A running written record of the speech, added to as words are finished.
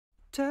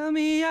Tell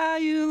me, are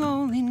you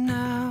lonely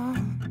now?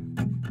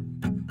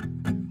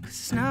 'Cause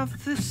it's not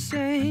the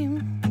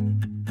same.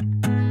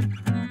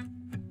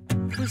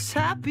 Was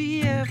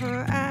happy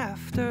ever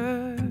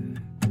after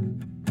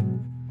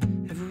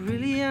ever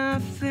really a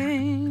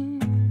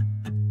thing?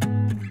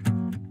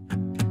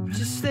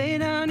 Just lay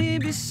down here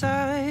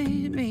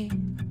beside me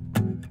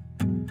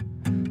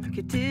like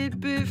I did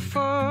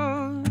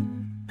before.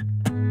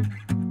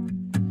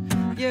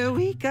 Yeah,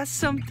 we got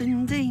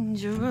something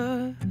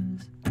dangerous.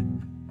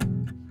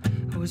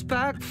 I was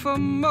back for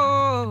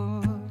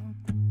more.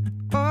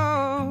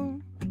 Oh,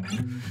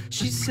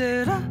 she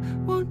said, I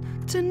want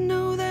to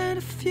know that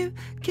if you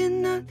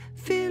cannot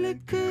feel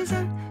it, 'cause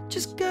I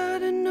just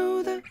gotta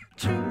know the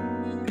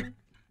truth.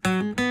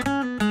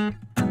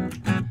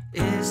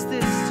 Is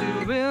this too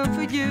real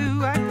for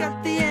you? I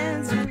got the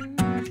answer.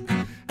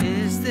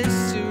 Is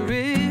this too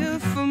real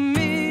for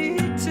me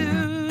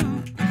too?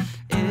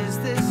 Is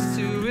this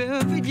too real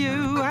for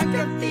you? I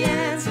got the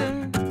answer.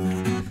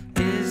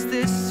 Is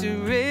this too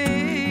real?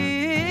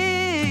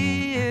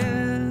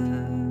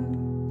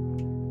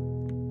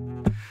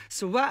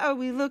 So why are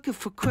we looking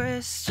for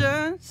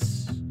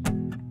questions?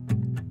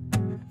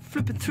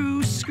 Flipping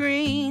through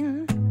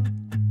screen.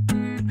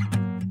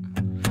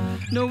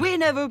 No, we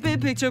never been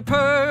picture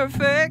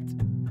perfect,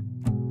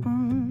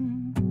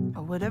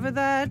 or whatever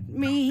that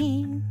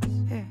means.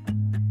 Yeah.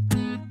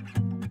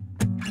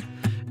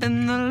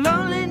 And the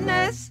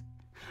loneliness,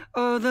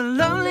 oh the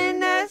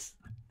loneliness,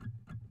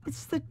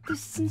 it's the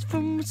distance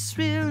from what's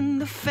real and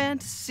the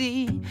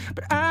fantasy.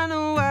 But I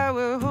know why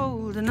we're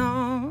holding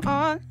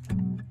on.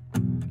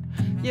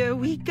 Yeah,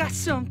 we got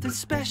something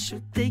special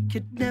they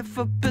could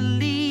never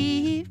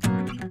believe.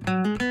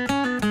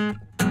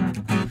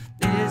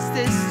 Is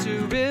this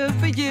too real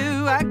for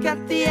you? I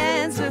got the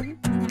answer.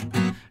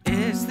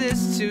 Is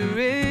this too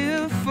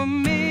real for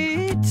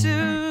me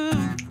too?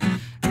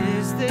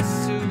 Is this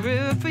too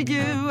real for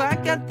you? I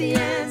got the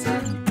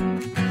answer.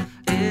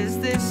 Is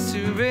this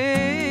too real?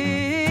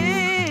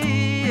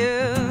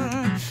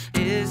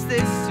 Is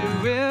this too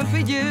real for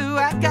you?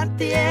 I got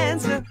the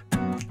answer.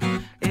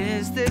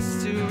 Is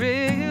this too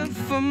real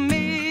for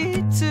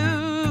me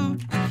too?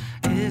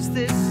 Is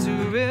this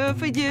too real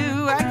for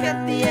you? I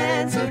got the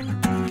answer.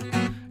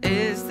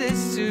 Is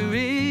this too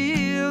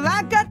real?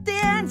 I got the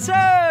answer.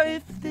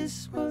 If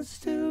this was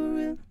too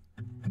real,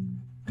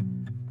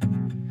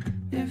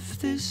 if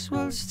this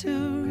was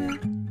too real,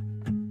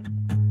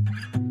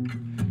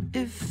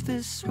 if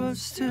this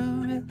was too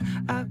real,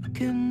 I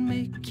can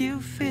make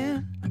you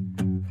feel.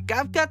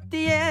 I've got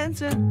the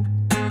answer.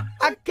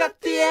 I got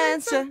the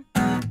answer.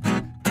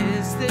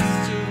 Is this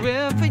too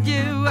real for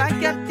you? I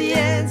got the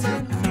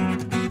answer.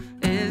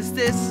 Is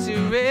this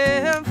too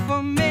real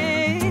for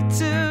me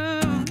too?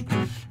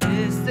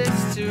 Is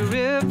this too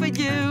real for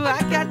you? I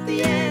got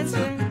the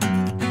answer.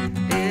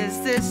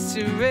 Is this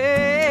too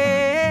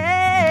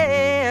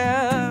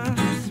real?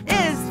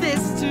 Is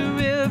this too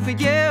real for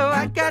you?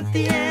 I got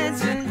the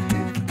answer.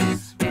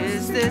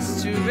 Is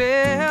this too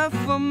real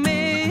for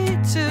me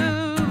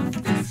too?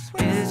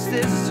 Is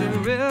this too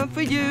real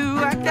for you?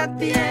 I got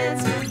the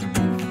answer.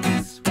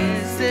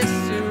 Is this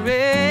too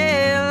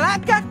real? I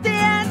got the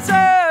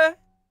answer.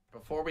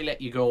 Before we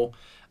let you go,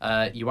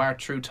 you are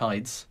True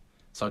Tides.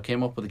 So I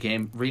came up with a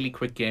game, really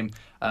quick game,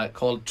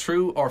 called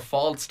True or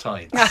False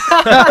Tides. Hey,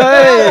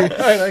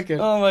 I like it.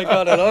 Oh my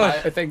God, I love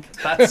it. I think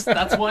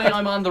That's why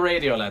I'm on the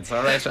radio, lads.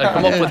 All right, I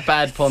come up with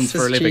bad puns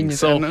for a living. genius,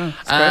 So, I know.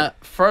 It's great.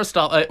 first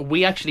off,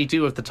 we actually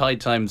do have the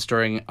tide times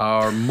during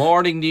our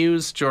morning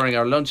news, during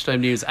our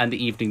lunchtime news, and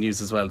the evening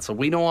news as well. So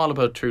we know all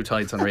about True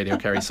Tides on Radio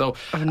Kerry. So,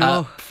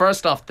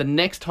 first off, the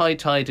next high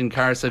tide in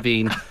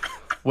Carsavine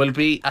will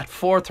be at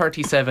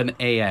 4:37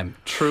 a.m.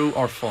 True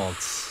or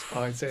false?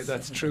 Oh, I'd say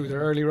that's true.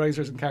 They're early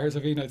risers in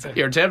Carsavine, I'd say.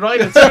 You're dead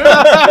right. It's true.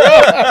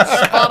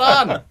 Spot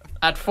on.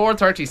 At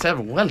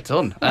 4:37. Well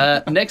done.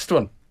 Next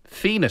one.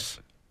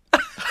 Phoenix.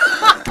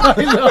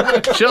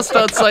 Just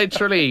outside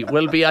Tralee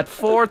will be at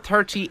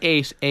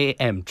 4:38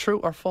 a.m. True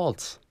or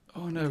false?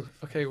 Oh no.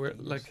 Okay, we're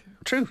like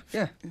True,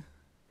 yeah.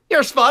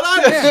 You're spot on.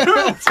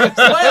 It's true.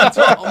 Well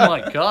done. Oh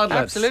my God,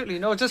 lads. Absolutely.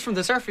 No, just from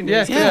the surfing Yeah,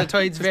 days. yeah. The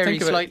tides Just vary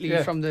think of it, slightly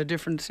yeah. from the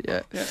different.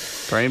 Yeah.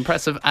 Very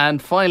impressive.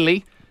 And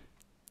finally,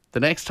 the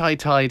next high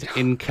tide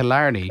in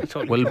Killarney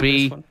totally will got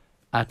be this one.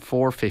 at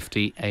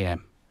 4:50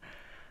 a.m.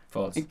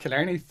 False. in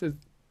Killarney.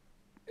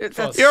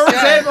 That's, You're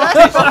yeah.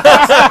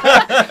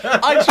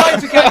 I'm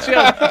trying to catch you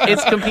up.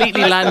 It's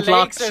completely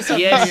landlocked. lakes or something,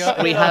 Yes,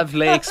 yeah. we have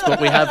lakes,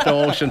 but we have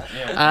no ocean.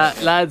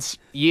 Lads,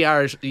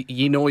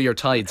 ye know your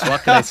tides.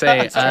 What can I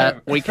say?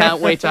 We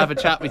can't wait to have a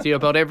chat with you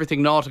about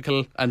everything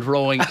nautical and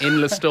rowing in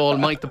Listowel,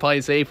 Mike the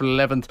Pies, April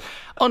 11th.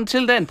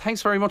 Until then,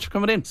 thanks very much for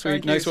coming in.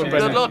 Sweet, nice one, Good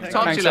Brendan. luck.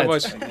 Talk Thanks to you, so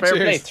lads. much. Fair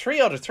play. Cheers.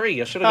 3 out of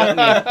 3. I should have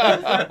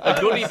gotten a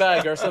goodie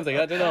bag or something.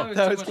 I don't know.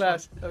 That was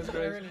class. That was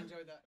great. I really enjoyed that.